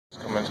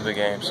into the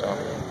game. So.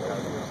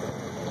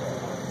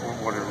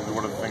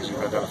 What are the things you've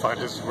identified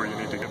as where you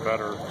need to get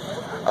better?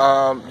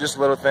 Just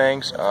little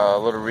things,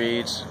 little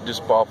reads,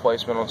 just ball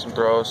placement on some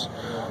throws.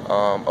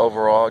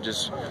 Overall,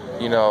 just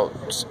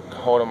just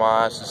holding my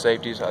eyes to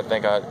safeties. I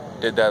think I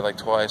did that like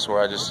twice,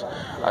 where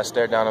I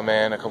stared down a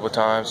man a couple of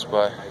times.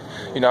 But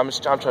I'm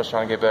just trying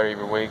to get better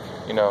every week.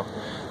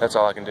 That's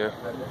all I can do.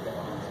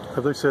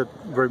 Have they said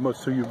very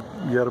much to you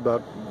yet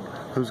about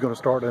who's going to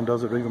start, and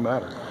does it even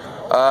matter?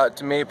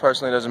 To me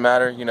personally, it doesn't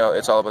matter.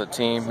 It's all about the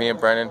team. Me and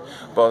Brennan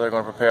both are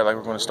going to prepare like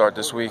we're going to start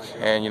this week,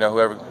 and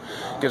whoever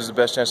gives us the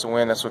best chance to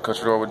win, that's what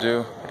Coach Rohr would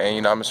do.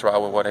 And I'm just ride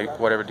with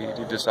whatever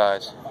he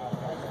decides.